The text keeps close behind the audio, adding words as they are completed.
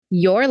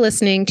You're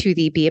listening to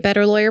the Be a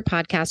Better Lawyer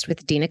podcast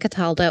with Dina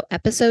Cataldo,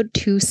 episode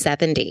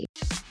 270.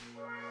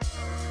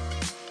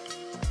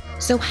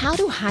 So how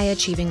do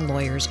high-achieving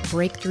lawyers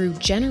break through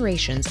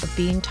generations of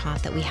being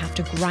taught that we have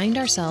to grind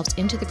ourselves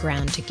into the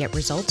ground to get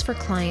results for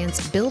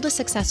clients, build a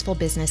successful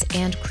business,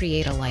 and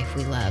create a life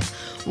we love?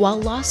 While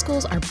law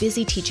schools are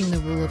busy teaching the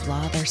rule of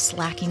law, they're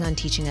slacking on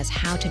teaching us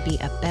how to be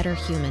a better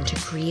human to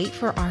create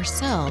for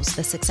ourselves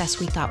the success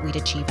we thought we'd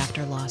achieve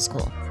after law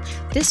school.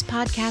 This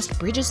podcast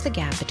bridges the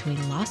gap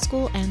between law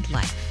school and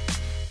life.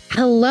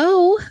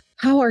 Hello.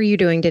 How are you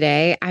doing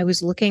today? I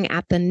was looking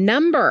at the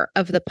number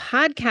of the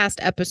podcast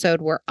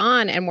episode we're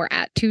on, and we're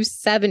at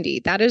 270.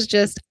 That is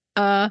just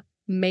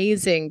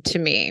amazing to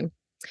me.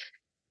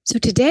 So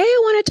today I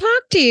want to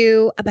talk to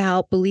you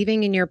about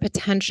believing in your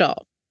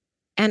potential.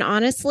 And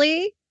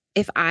honestly,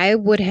 if I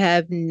would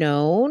have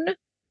known,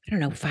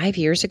 5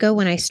 years ago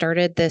when I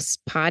started this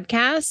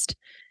podcast,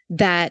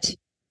 that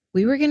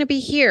we were going to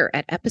be here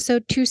at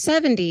episode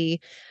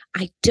 270,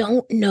 I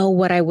don't know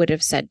what I would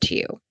have said to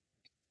you.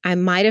 I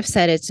might have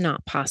said it's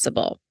not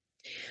possible.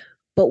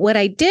 But what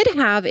I did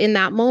have in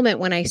that moment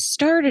when I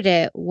started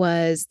it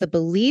was the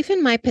belief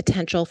in my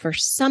potential for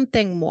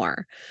something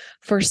more,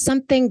 for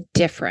something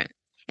different.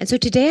 And so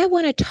today I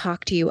want to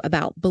talk to you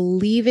about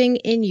believing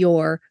in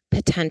your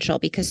potential,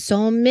 because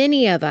so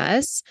many of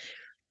us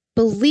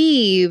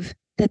believe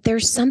that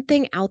there's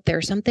something out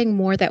there, something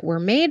more that we're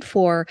made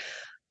for,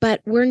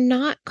 but we're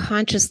not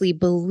consciously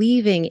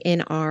believing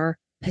in our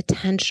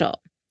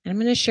potential. And I'm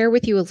going to share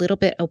with you a little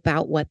bit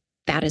about what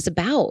that is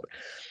about.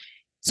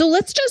 So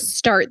let's just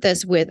start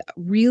this with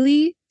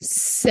really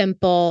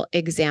simple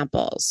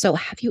examples. So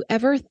have you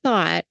ever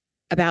thought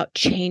about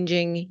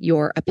changing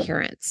your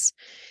appearance?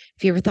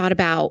 Have you ever thought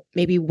about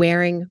maybe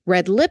wearing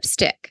red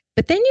lipstick,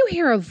 but then you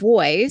hear a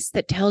voice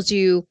that tells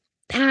you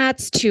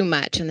that's too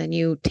much, and then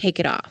you take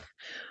it off?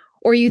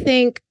 Or you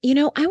think, I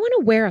want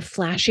to wear a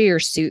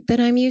flashier suit than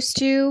I'm used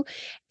to.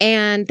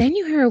 And then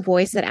you hear a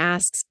voice that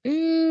asks, are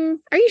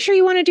you sure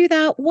you want to do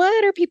that?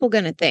 What are people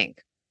going to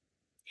think?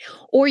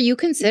 Or you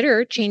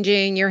consider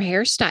changing your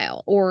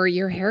hairstyle or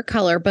your hair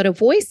color, but a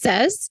voice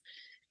says,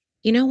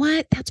 you know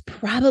what? That's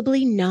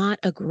probably not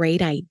a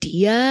great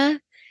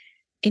idea.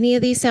 Any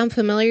of these sound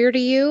familiar to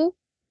you?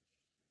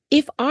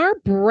 If our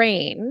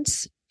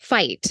brains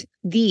fight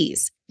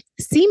these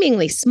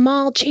seemingly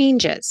small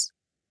changes,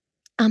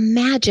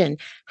 imagine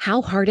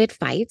how hard it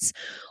fights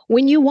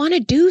when you want to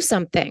do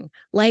something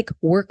like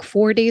work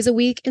 4 days a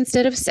week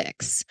instead of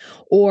 6,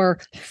 or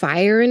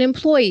fire an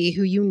employee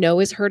who you know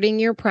is hurting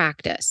your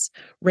practice,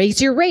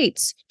 raise your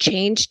rates,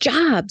 change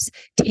jobs,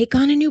 take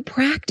on a new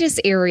practice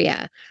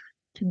area.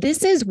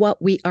 This is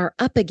what we are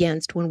up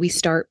against when we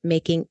start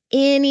making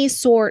any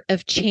sort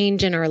of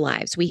change in our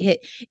lives. We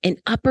hit an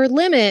upper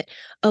limit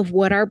of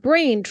what our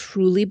brain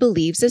truly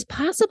believes is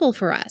possible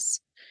for us.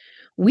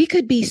 We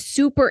could be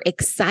super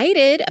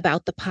excited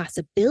about the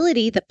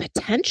possibility, the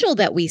potential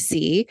that we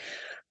see,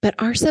 but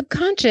our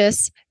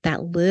subconscious,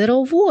 that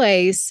little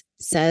voice,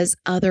 says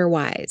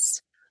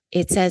otherwise.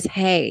 It says,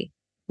 hey,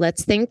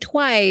 let's think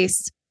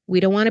twice. We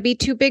don't want to be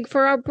too big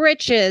for our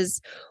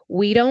britches.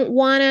 We don't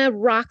want to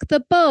rock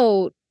the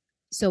boat.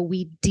 So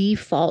we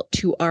default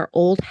to our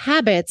old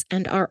habits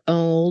and our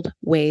old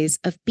ways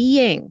of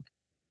being.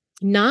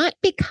 Not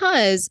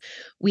because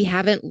we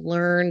haven't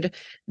learned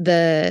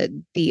the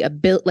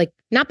ability,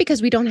 not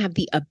because we don't have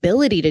the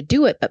ability to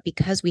do it, but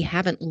because we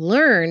haven't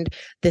learned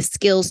the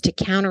skills to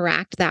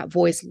counteract that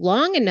voice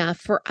long enough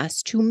for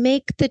us to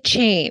make the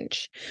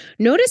change.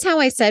 Notice how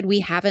I said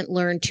we haven't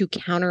learned to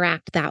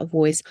counteract that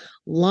voice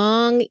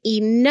long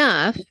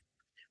enough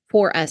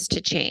for us to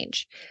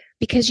change.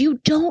 Because you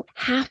don't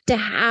have to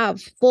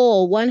have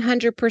full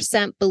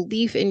 100%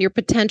 belief in your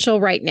potential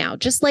right now.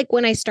 Just like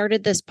when I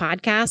started this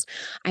podcast,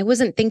 I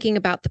wasn't thinking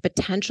about the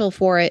potential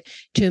for it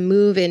to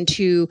move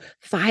into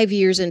 5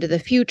 years into the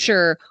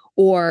future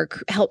or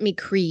help me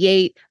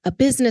create a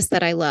business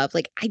that I love.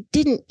 I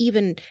didn't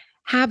even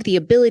have the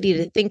ability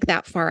to think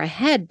that far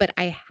ahead, but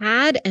I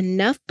had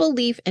enough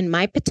belief in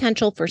my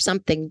potential for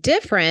something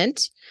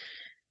different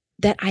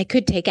that I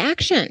could take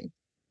action.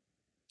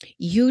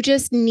 You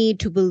just need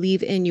to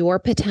believe in your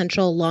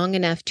potential long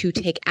enough to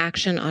take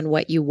action on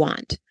what you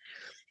want.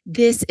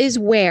 This is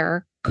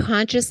where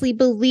consciously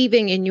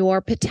believing in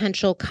your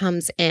potential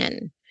comes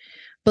in.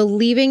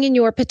 Believing in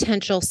your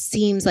potential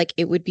seems like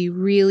it would be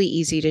really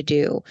easy to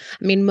do.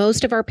 I mean,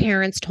 most of our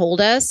parents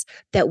told us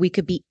that we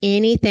could be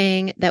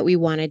anything that we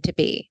wanted to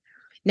be.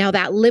 Now,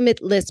 that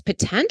limitless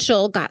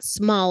potential got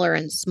smaller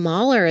and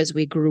smaller as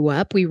we grew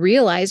up. We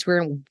realized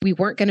we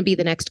weren't going to be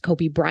the next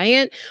Kobe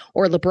Bryant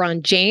or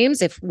LeBron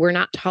James if we're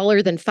not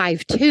taller than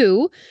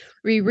 5'2".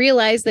 We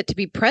realized that to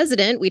be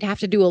president, we'd have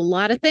to do a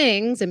lot of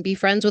things and be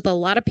friends with a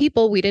lot of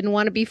people we didn't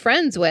want to be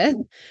friends with.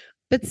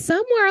 But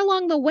somewhere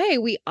along the way,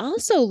 we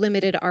also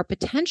limited our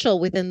potential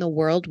within the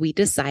world we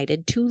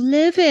decided to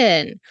live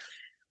in.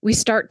 We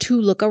start to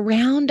look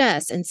around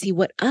us and see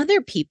what other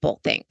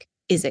people think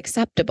is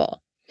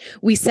acceptable.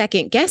 We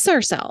second guess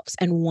ourselves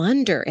and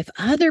wonder if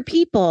other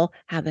people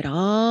have it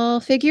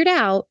all figured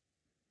out.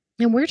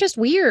 And we're just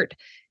weird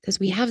because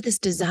we have this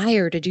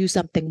desire to do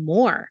something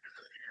more.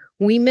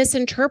 We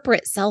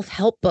misinterpret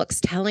self-help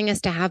books telling us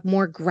to have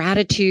more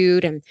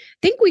gratitude and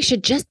think we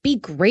should just be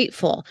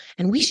grateful.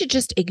 And we should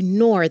just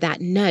ignore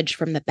that nudge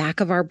from the back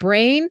of our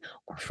brain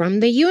or from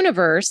the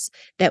universe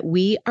that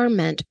we are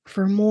meant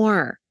for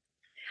more.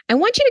 I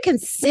want you to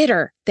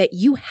consider that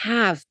you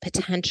have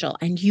potential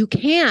and you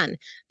can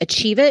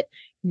achieve it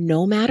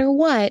no matter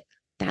what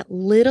that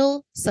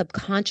little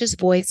subconscious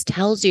voice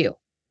tells you.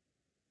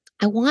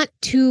 I want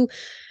to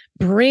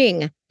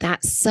bring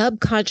that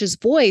subconscious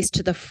voice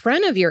to the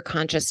front of your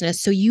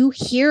consciousness so you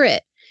hear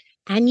it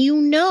and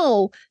you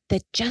know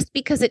that just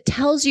because it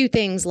tells you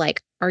things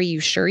like, are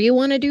you sure you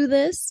want to do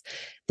this?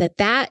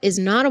 That is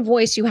not a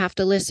voice you have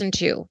to listen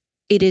to.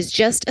 It is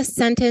just a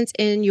sentence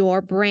in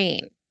your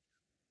brain.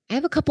 I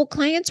have a couple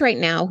clients right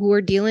now who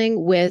are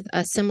dealing with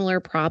a similar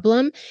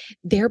problem.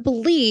 Their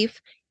belief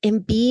in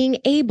being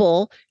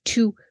able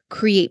to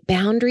create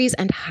boundaries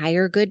and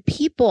hire good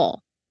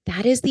people.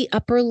 That is the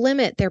upper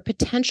limit, their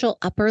potential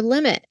upper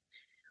limit.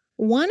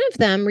 One of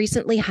them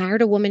recently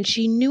hired a woman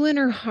she knew in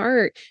her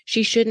heart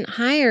she shouldn't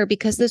hire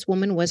because this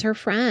woman was her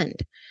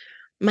friend.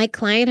 My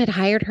client had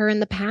hired her in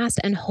the past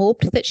and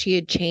hoped that she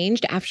had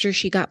changed after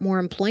she got more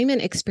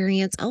employment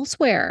experience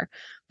elsewhere,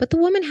 but the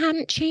woman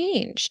hadn't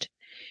changed.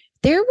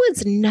 There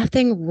was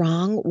nothing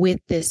wrong with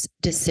this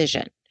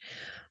decision.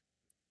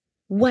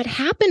 What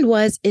happened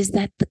is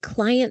that the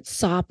client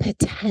saw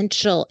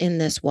potential in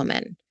this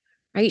woman.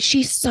 Right?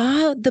 She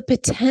saw the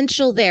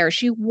potential there.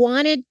 She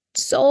wanted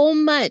so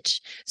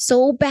much,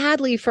 so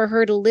badly for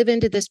her to live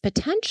into this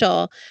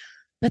potential,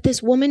 but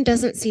this woman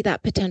doesn't see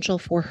that potential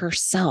for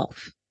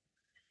herself.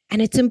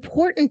 And it's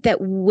important that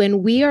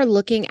when we are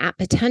looking at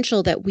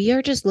potential, that we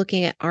are just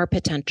looking at our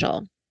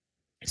potential.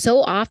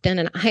 So often,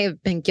 and I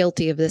have been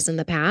guilty of this in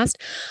the past,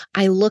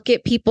 I look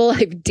at people,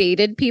 I've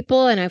dated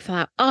people, and I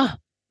thought, oh,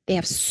 they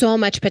have so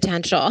much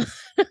potential.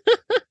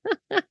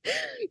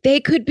 They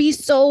could be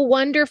so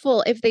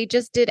wonderful if they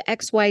just did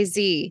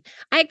XYZ.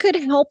 I could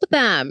help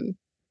them.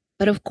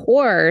 But of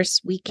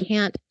course, we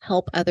can't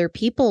help other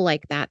people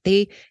like that.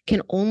 They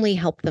can only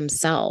help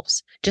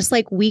themselves, just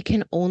like we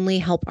can only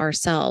help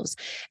ourselves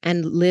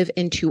and live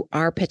into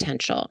our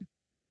potential.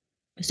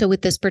 So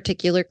with this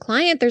particular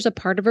client, there's a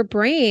part of her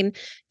brain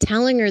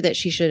telling her that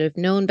she should have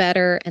known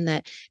better and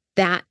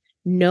that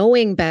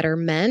knowing better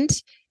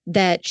meant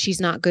that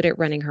she's not good at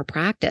running her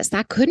practice.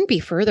 That couldn't be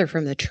further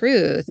from the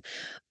truth,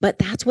 but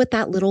that's what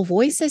that little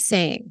voice is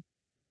saying.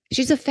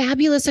 She's a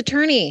fabulous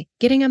attorney,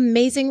 getting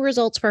amazing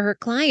results for her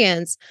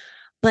clients,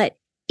 but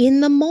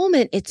in the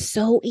moment, it's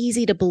so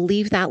easy to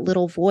believe that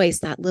little voice,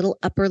 that little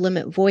upper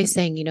limit voice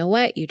saying, you know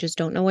what, you just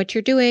don't know what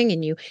you're doing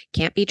and you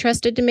can't be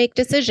trusted to make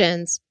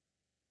decisions.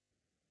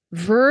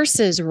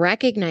 Versus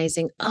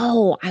recognizing,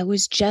 oh, I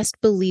was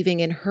just believing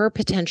in her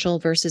potential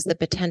versus the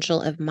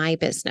potential of my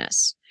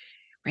business.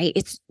 Right?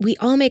 We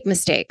all make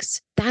mistakes.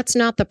 That's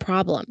not the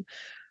problem,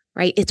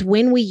 right? It's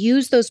when we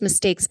use those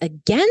mistakes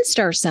against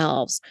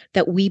ourselves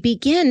that we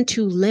begin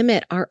to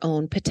limit our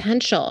own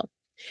potential.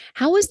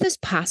 How is this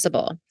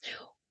possible?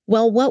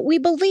 Well, what we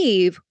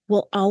believe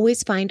will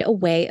always find a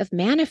way of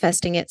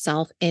manifesting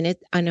itself in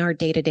our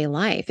day-to-day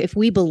life. If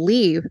we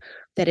believe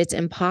that it's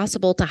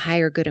impossible to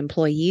hire good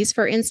employees,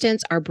 for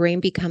instance, our brain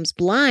becomes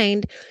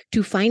blind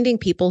to finding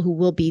people who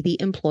will be the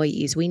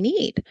employees we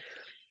need.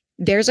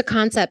 There's a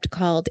concept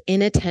called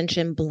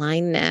inattention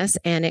blindness,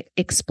 and it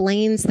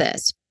explains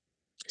this.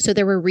 So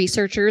there were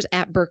researchers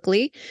at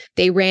Berkeley.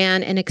 They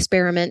ran an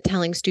experiment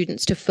telling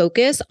students to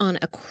focus on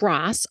a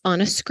cross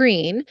on a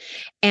screen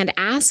and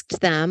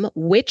asked them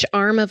which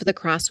arm of the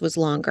cross was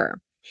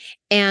longer.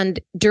 And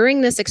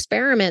during this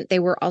experiment, they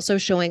were also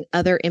showing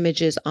other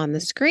images on the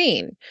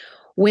screen.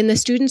 When the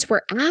students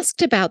were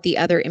asked about the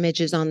other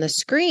images on the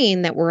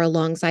screen that were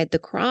alongside the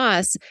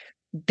cross,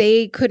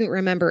 they couldn't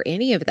remember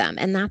any of them.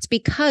 And that's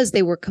because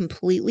they were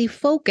completely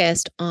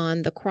focused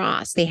on the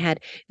cross. They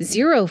had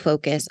zero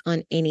focus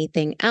on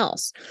anything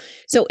else.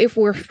 So if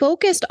we're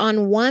focused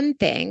on one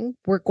thing,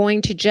 we're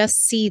going to just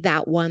see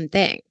that one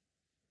thing.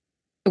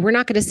 We're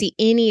not going to see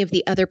any of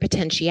the other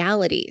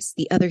potentialities,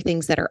 the other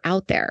things that are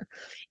out there.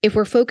 If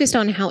we're focused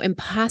on how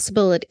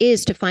impossible it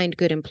is to find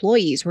good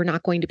employees, we're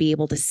not going to be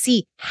able to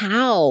see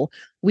how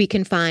we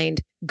can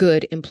find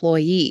good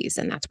employees.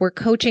 And that's where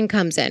coaching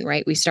comes in,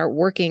 right? We start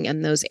working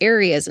in those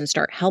areas and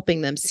start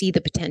helping them see the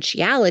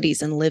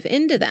potentialities and live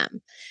into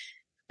them.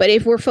 But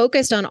if we're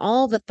focused on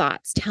all the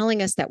thoughts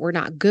telling us that we're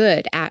not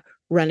good at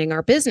running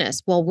our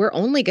business, well, we're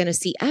only going to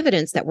see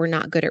evidence that we're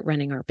not good at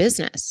running our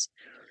business.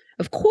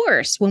 Of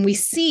course, when we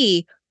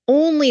see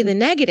only the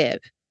negative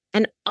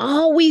and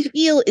all we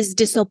feel is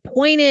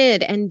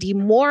disappointed and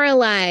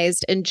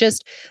demoralized and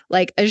just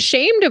like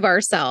ashamed of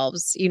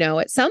ourselves,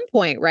 at some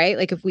point, right?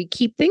 Like if we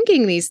keep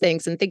thinking these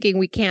things and thinking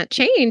we can't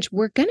change,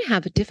 we're going to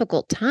have a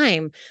difficult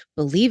time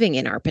believing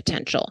in our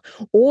potential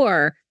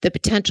or the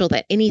potential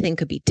that anything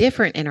could be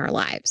different in our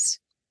lives.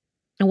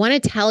 I want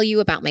to tell you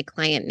about my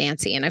client,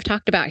 Nancy, and I've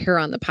talked about her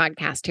on the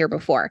podcast here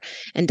before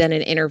and done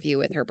an interview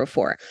with her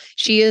before.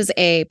 She is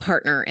a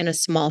partner in a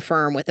small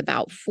firm with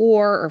about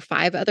 4 or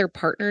 5 other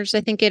partners,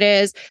 I think it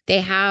is.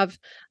 They have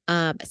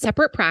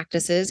separate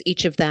practices,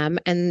 each of them,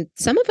 and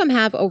some of them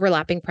have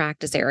overlapping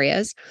practice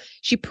areas.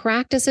 She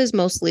practices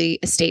mostly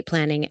estate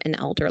planning and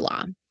elder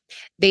law.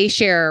 They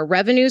share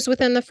revenues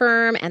within the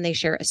firm and they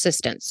share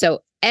assistants. So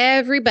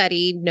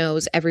everybody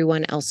knows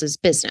everyone else's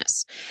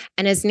business.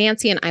 And as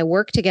Nancy and I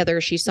worked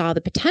together, she saw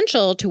the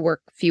potential to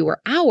work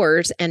fewer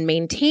hours and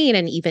maintain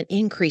and even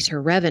increase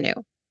her revenue.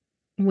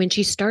 When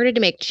she started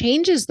to make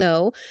changes,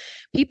 though,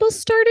 people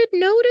started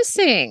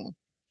noticing.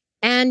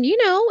 And,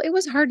 it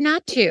was hard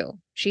not to.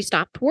 She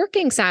stopped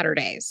working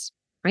Saturdays.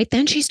 Right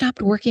then, she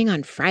stopped working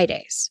on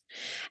Fridays.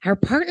 Her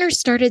partners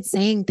started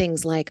saying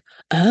things like,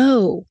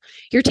 "Oh,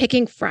 you're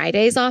taking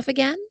Fridays off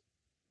again?"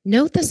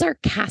 Note the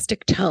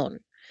sarcastic tone.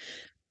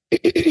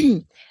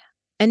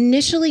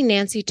 Initially,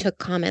 Nancy took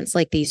comments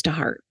like these to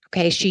heart.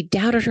 Okay, she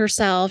doubted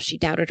herself, she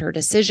doubted her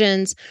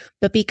decisions,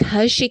 but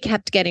because she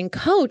kept getting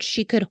coached,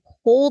 she could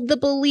hold the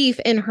belief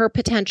in her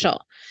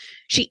potential.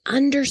 She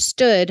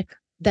understood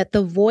that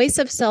the voice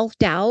of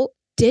self-doubt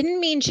didn't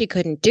mean she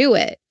couldn't do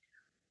it.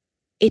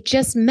 It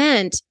just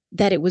meant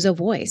that it was a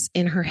voice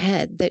in her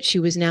head that she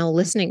was now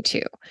listening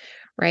to,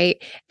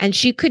 right? And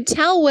she could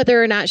tell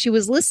whether or not she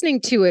was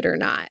listening to it or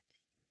not.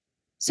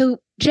 So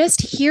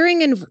just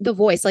hearing in the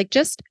voice, like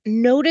just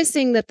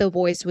noticing that the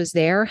voice was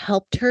there,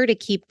 helped her to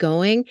keep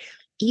going,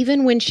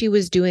 even when she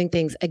was doing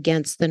things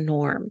against the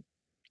norm.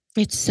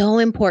 It's so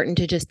important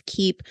to just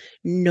keep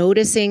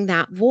noticing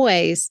that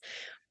voice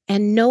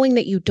and knowing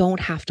that you don't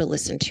have to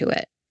listen to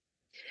it.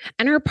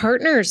 And her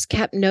partners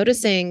kept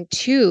noticing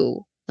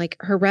too. Like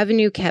her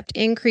revenue kept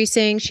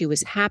increasing. She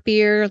was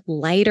happier,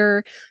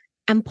 lighter.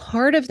 And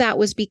part of that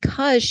was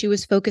because she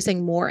was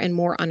focusing more and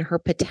more on her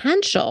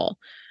potential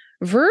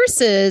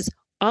versus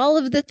all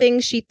of the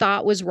things she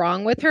thought was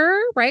wrong with her,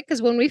 right?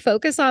 Because when we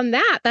focus on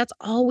that, that's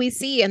all we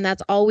see. And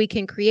that's all we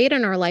can create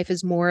in our life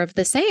is more of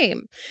the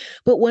same.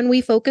 But when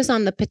we focus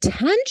on the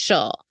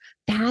potential,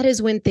 that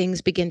is when things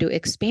begin to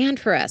expand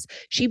for us.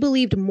 She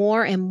believed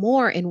more and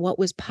more in what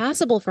was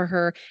possible for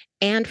her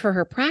and for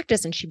her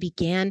practice, and she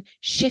began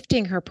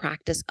shifting her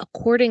practice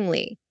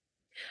accordingly.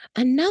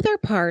 Another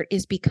part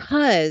is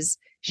because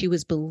she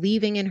was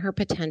believing in her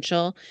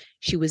potential,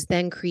 she was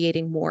then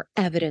creating more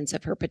evidence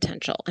of her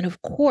potential. And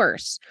of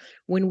course,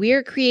 when we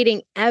are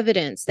creating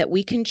evidence that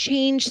we can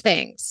change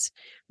things,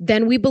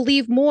 then we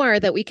believe more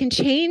that we can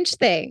change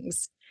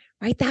things,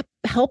 right? That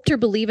helped her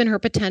believe in her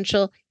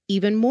potential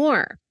even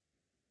more.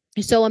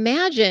 So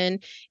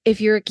imagine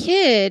if you're a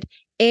kid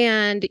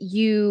and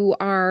you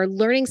are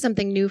learning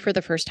something new for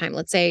the first time.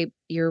 Let's say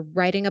you're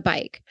riding a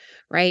bike,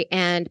 right?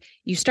 And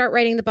you start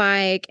riding the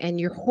bike and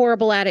you're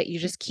horrible at it. You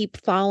just keep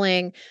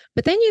falling.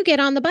 But then you get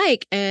on the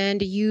bike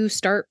and you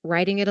start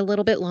riding it a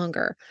little bit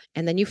longer.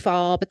 And then you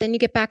fall, but then you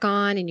get back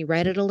on and you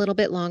ride it a little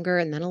bit longer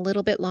and then a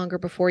little bit longer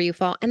before you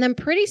fall. And then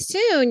pretty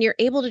soon you're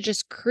able to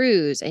just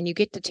cruise and you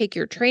get to take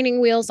your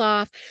training wheels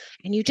off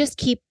and you just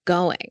keep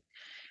going.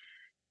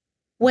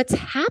 What's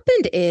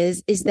happened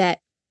is that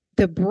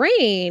the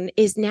brain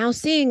is now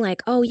seeing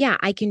like, oh yeah,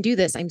 I can do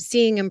this. I'm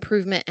seeing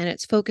improvement and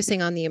it's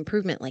focusing on the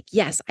improvement. Like,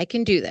 yes, I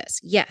can do this.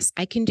 Yes,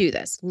 I can do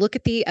this. Look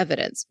at the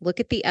evidence. Look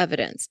at the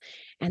evidence.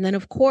 And then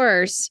of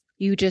course,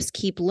 you just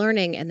keep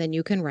learning and then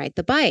you can ride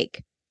the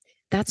bike.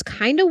 That's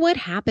kind of what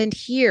happened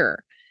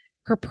here.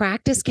 Her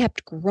practice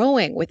kept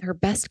growing with her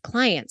best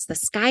clients. The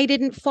sky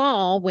didn't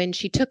fall when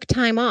she took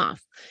time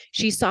off.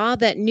 She saw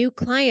that new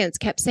clients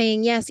kept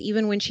saying yes,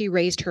 even when she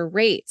raised her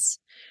rates.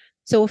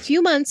 So a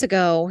few months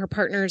ago, her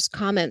partner's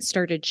comments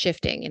started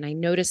shifting. And I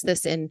noticed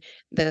this in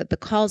the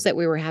calls that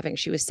we were having.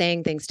 She was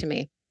saying things to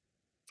me.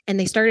 And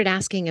they started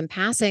asking in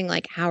passing,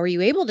 like, how are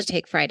you able to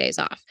take Fridays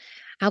off?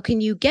 How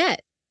can you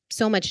get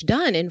so much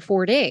done in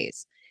 4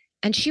 days?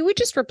 And she would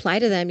just reply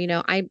to them,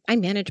 I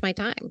manage my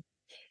time.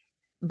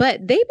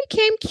 But they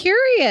became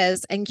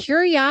curious, and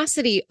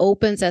curiosity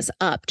opens us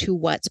up to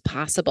what's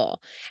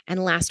possible.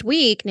 And last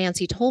week,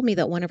 Nancy told me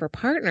that one of her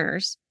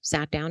partners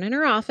sat down in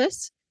her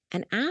office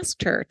and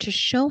asked her to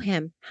show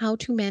him how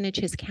to manage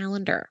his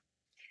calendar.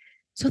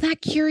 So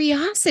that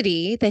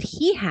curiosity that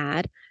he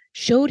had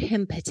showed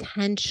him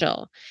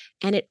potential,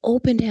 and it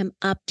opened him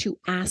up to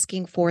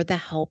asking for the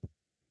help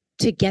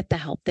to get the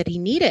help that he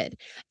needed.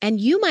 And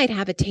you might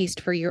have a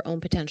taste for your own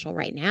potential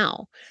right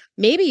now.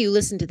 Maybe you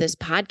listen to this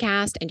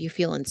podcast and you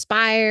feel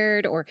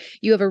inspired, or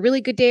you have a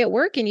really good day at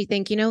work and you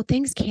think,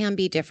 things can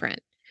be different.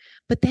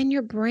 But then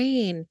your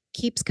brain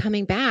keeps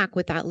coming back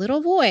with that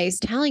little voice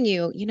telling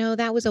you,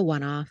 that was a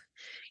one-off.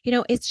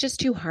 It's just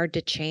too hard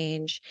to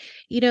change.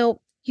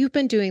 You've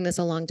been doing this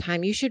a long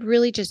time. You should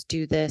really just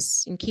do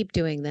this and keep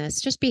doing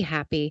this. Just be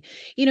happy.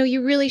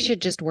 You really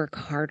should just work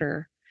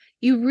harder.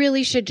 You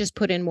really should just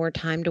put in more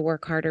time to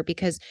work harder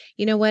because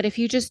you know what? If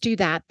you just do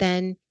that,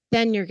 then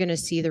you're going to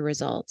see the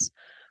results.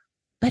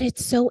 But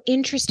it's so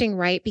interesting,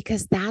 right?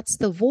 Because that's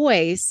the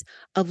voice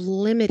of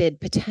limited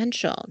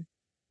potential.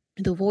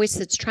 The voice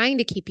that's trying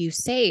to keep you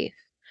safe.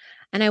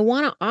 And I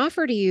want to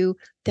offer to you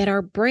that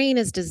our brain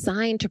is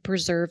designed to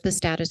preserve the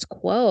status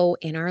quo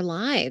in our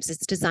lives.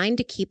 It's designed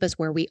to keep us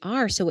where we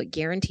are, so it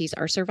guarantees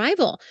our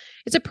survival.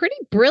 It's a pretty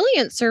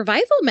brilliant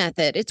survival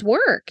method. It's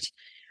worked.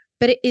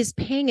 But it is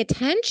paying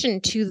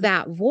attention to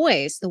that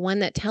voice, the one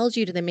that tells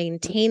you to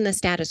maintain the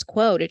status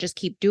quo, to just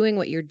keep doing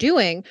what you're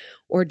doing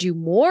or do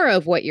more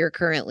of what you're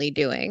currently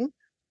doing.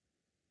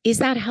 Is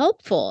that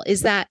helpful?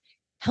 Is that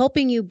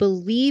helping you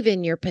believe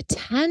in your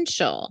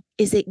potential?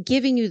 Is it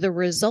giving you the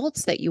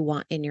results that you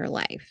want in your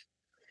life?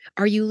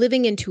 Are you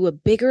living into a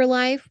bigger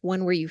life,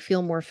 one where you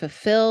feel more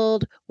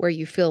fulfilled, where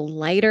you feel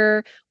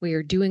lighter, where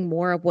you're doing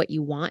more of what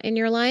you want in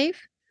your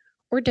life?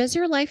 Or does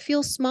your life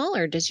feel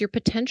smaller? Does your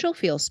potential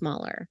feel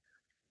smaller?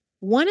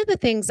 One of the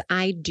things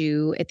I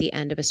do at the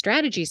end of a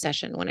strategy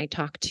session when I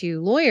talk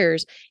to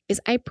lawyers is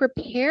I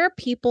prepare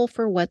people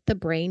for what the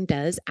brain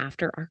does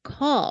after our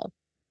call.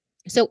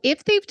 So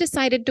if they've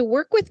decided to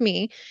work with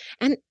me,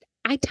 and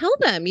I tell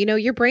them,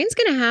 your brain's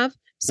going to have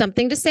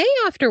something to say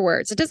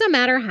afterwards. It doesn't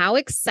matter how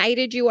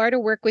excited you are to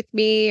work with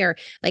me or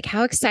like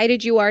how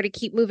excited you are to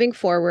keep moving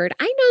forward.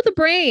 I know the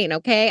brain,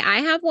 okay?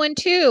 I have one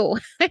too.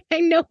 I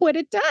know what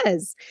it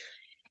does.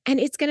 And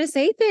it's going to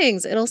say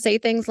things. It'll say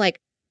things like,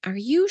 are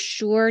you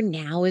sure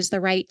now is the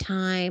right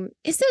time?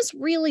 Is this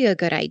really a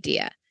good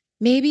idea?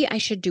 Maybe I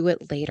should do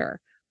it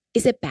later.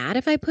 Is it bad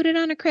if I put it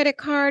on a credit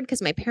card?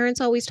 Because my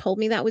parents always told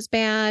me that was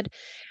bad.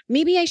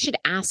 Maybe I should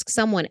ask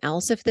someone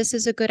else if this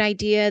is a good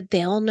idea.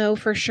 They'll know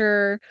for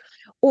sure.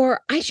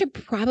 Or I should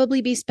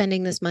probably be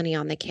spending this money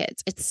on the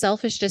kids. It's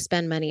selfish to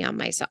spend money on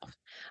myself.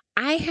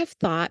 I have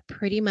thought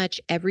pretty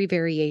much every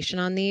variation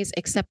on these,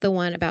 except the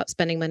one about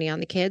spending money on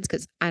the kids,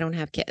 because I don't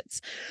have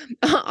kids.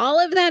 All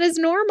of that is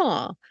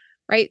normal.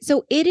 Right?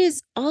 So it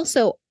is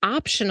also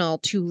optional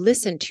to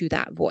listen to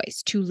that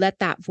voice, to let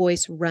that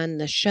voice run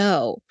the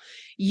show.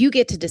 You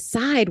get to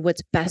decide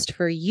what's best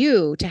for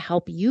you to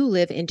help you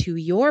live into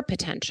your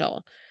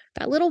potential.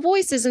 That little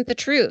voice isn't the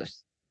truth.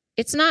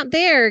 It's not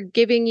there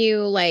giving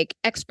you like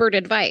expert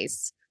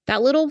advice.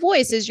 That little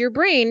voice is your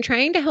brain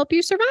trying to help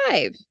you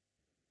survive.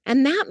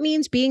 And that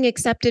means being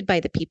accepted by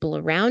the people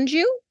around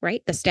you,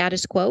 right? The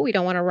status quo. We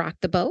don't want to rock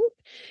the boat.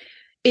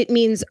 It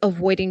means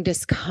avoiding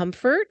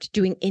discomfort,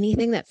 doing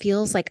anything that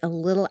feels like a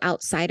little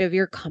outside of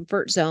your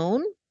comfort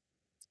zone.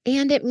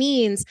 And it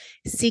means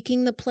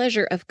seeking the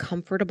pleasure of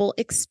comfortable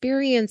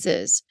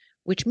experiences,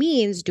 which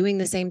means doing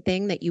the same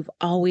thing that you've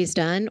always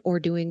done or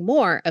doing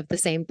more of the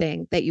same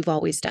thing that you've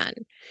always done.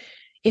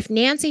 If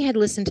Nancy had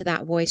listened to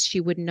that voice, she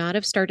would not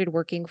have started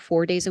working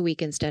 4 days a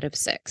week instead of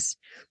 6.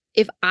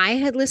 If I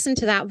had listened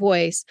to that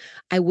voice,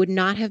 I would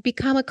not have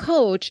become a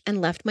coach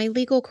and left my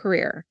legal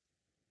career.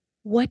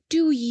 What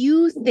do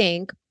you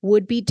think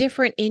would be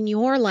different in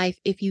your life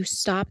if you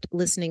stopped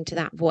listening to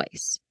that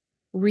voice?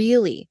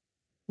 Really,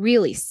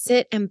 really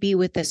sit and be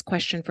with this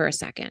question for a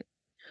second.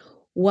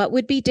 What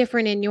would be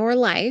different in your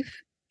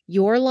life,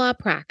 your law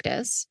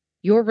practice,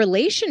 your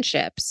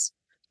relationships,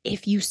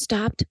 if you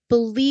stopped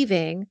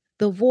believing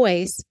the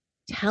voice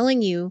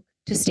telling you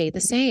to stay the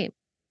same?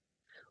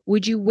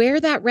 Would you wear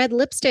that red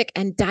lipstick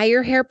and dye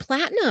your hair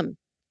platinum?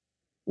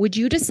 Would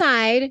you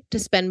decide to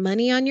spend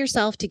money on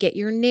yourself to get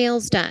your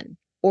nails done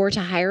or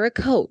to hire a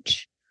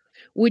coach?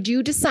 Would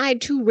you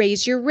decide to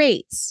raise your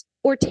rates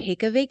or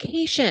take a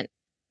vacation?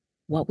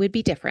 What would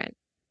be different?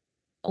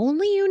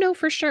 Only you know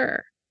for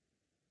sure.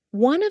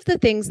 One of the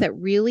things that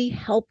really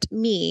helped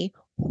me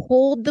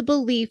hold the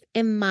belief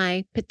in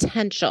my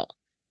potential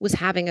was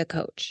having a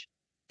coach.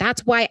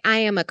 That's why I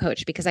am a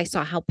coach, because I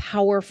saw how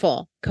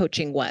powerful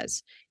coaching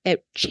was.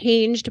 It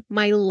changed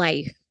my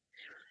life.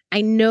 I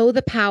know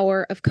the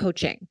power of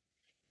coaching.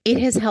 It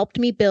has helped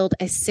me build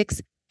a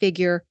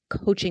 6-figure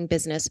coaching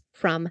business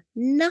from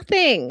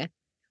nothing.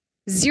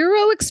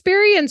 0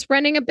 experience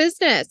running a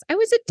business. I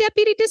was a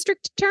deputy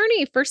district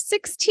attorney for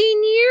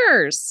 16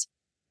 years.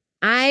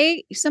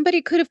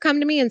 Somebody could have come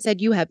to me and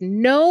said, you have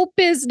no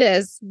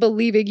business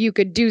believing you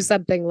could do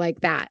something like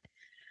that.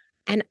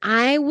 And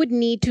I would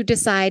need to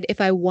decide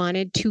if I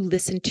wanted to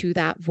listen to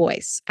that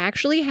voice. I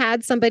actually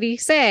had somebody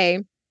say,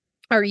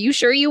 are you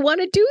sure you want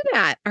to do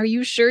that? Are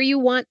you sure you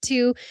want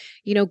to,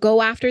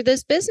 go after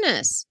this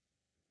business?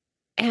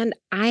 And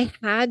I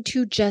had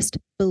to just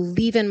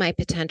believe in my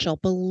potential,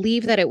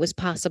 believe that it was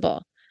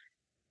possible.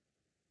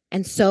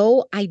 And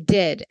so I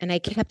did. And I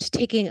kept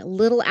taking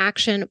little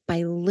action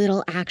by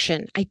little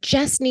action. I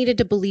just needed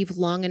to believe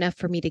long enough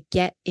for me to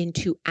get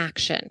into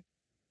action.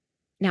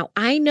 Now,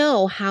 I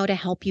know how to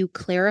help you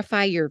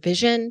clarify your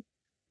vision,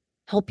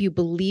 help you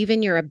believe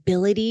in your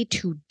ability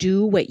to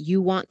do what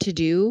you want to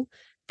do,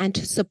 and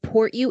to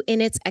support you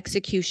in its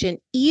execution,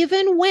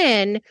 even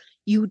when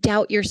you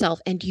doubt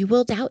yourself, and you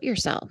will doubt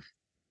yourself.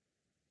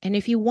 And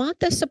if you want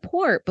the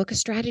support, book a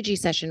strategy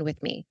session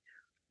with me.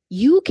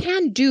 You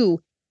can do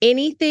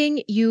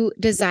anything you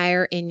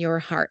desire in your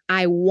heart.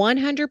 I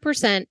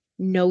 100%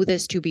 know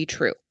this to be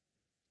true.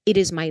 It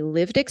is my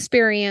lived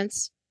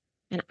experience,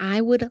 and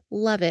I would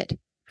love it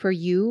for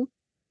you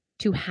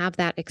to have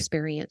that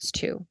experience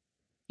too.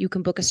 You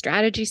can book a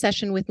strategy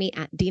session with me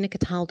at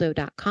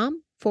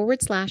dinacataldo.com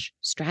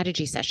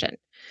 /strategy session.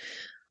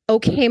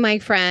 Okay, my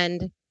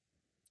friend,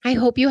 I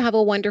hope you have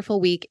a wonderful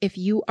week. If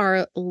you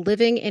are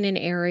living in an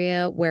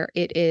area where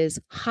it is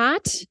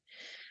hot,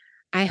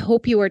 I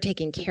hope you are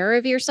taking care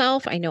of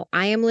yourself. I know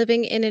I am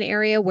living in an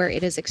area where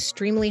it is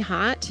extremely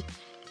hot,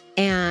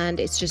 and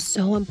it's just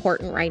so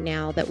important right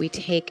now that we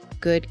take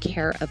good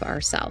care of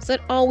ourselves.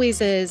 It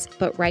always is,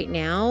 but right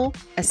now,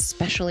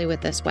 especially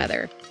with this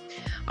weather.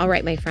 All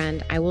right, my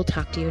friend, I will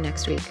talk to you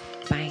next week.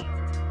 Bye.